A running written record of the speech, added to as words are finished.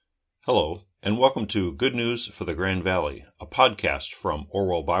Hello, and welcome to Good News for the Grand Valley, a podcast from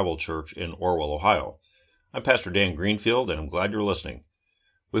Orwell Bible Church in Orwell, Ohio. I'm Pastor Dan Greenfield, and I'm glad you're listening.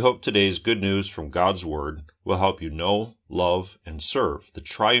 We hope today's good news from God's Word will help you know, love, and serve the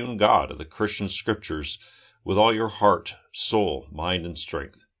triune God of the Christian Scriptures with all your heart, soul, mind, and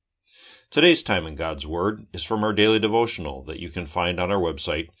strength. Today's time in God's Word is from our daily devotional that you can find on our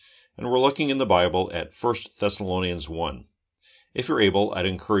website, and we're looking in the Bible at 1 Thessalonians 1. If you're able, I'd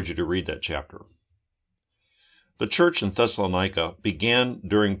encourage you to read that chapter. The church in Thessalonica began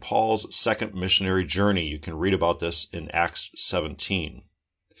during Paul's second missionary journey. You can read about this in Acts 17.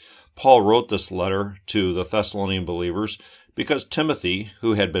 Paul wrote this letter to the Thessalonian believers because Timothy,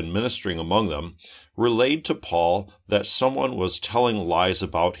 who had been ministering among them, relayed to Paul that someone was telling lies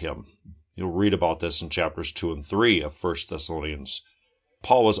about him. You'll read about this in chapters 2 and 3 of 1 Thessalonians.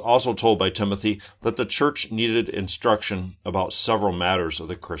 Paul was also told by Timothy that the church needed instruction about several matters of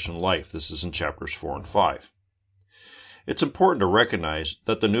the Christian life. This is in chapters 4 and 5. It's important to recognize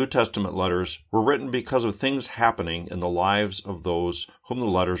that the New Testament letters were written because of things happening in the lives of those whom the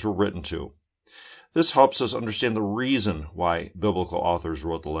letters were written to. This helps us understand the reason why biblical authors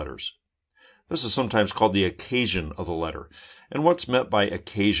wrote the letters. This is sometimes called the occasion of the letter. And what's meant by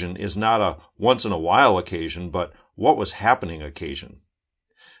occasion is not a once-in-a-while occasion, but what was happening occasion.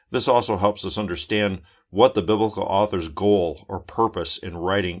 This also helps us understand what the biblical author's goal or purpose in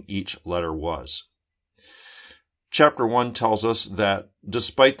writing each letter was. Chapter 1 tells us that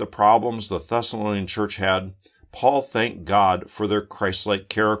despite the problems the Thessalonian church had, Paul thanked God for their Christ-like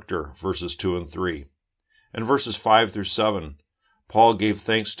character, verses 2 and 3. And verses 5 through 7, Paul gave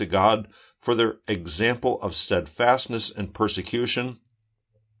thanks to God for their example of steadfastness in persecution.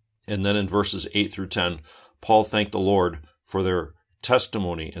 And then in verses 8 through 10, Paul thanked the Lord for their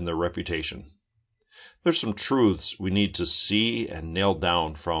testimony and their reputation. There's some truths we need to see and nail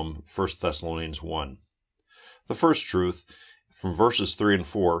down from 1 Thessalonians 1. The first truth, from verses 3 and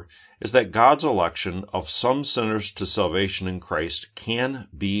 4, is that God's election of some sinners to salvation in Christ can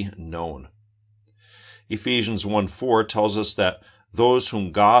be known. Ephesians 1:4 tells us that those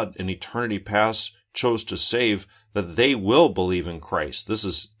whom God in eternity past chose to save, that they will believe in Christ. This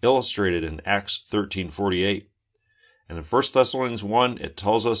is illustrated in Acts 13:48. And in 1 Thessalonians 1, it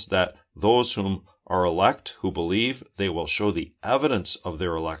tells us that those whom are elect, who believe, they will show the evidence of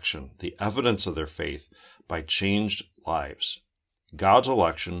their election, the evidence of their faith, by changed lives. God's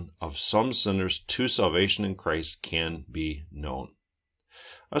election of some sinners to salvation in Christ can be known.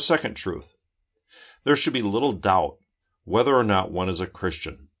 A second truth. There should be little doubt whether or not one is a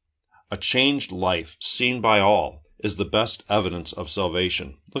Christian. A changed life, seen by all, is the best evidence of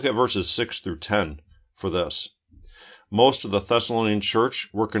salvation. Look at verses 6 through 10 for this. Most of the Thessalonian church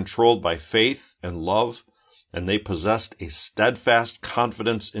were controlled by faith and love, and they possessed a steadfast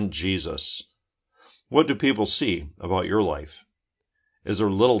confidence in Jesus. What do people see about your life? Is there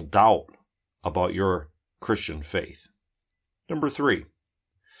little doubt about your Christian faith? Number 3,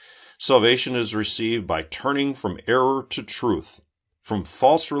 salvation is received by turning from error to truth, from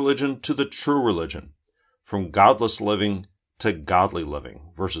false religion to the true religion, from godless living to godly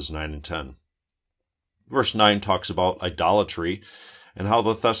living, verses 9 and 10. Verse 9 talks about idolatry and how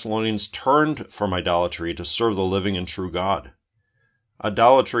the Thessalonians turned from idolatry to serve the living and true God.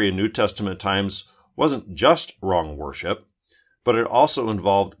 Idolatry in New Testament times wasn't just wrong worship, but it also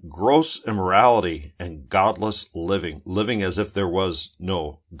involved gross immorality and godless living, living as if there was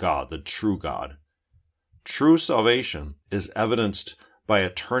no God, the true God. True salvation is evidenced by a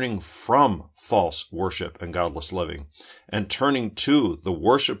turning from false worship and godless living, and turning to the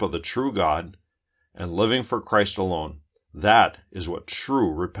worship of the true God and living for Christ alone. That is what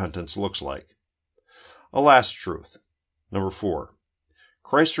true repentance looks like. A last truth. Number 4.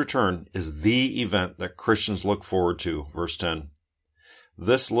 Christ's return is the event that Christians look forward to, verse 10.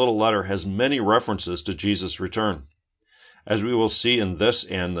 This little letter has many references to Jesus' return. As we will see in this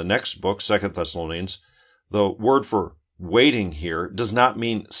and the next book, 2 Thessalonians, the word for waiting here does not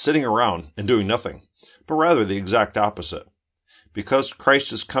mean sitting around and doing nothing, but rather the exact opposite. Because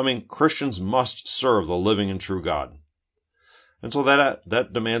Christ is coming, Christians must serve the living and true God. And so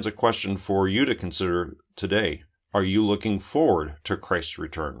that demands a question for you to consider today. Are you looking forward to Christ's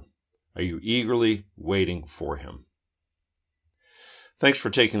return? Are you eagerly waiting for him? Thanks for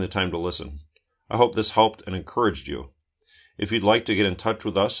taking the time to listen. I hope this helped and encouraged you. If you'd like to get in touch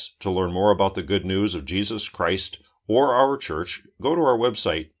with us to learn more about the good news of Jesus Christ or our church, go to our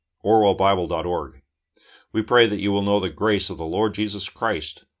website, orwellbible.org. We pray that you will know the grace of the Lord Jesus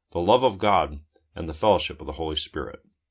Christ, the love of God, and the fellowship of the Holy Spirit.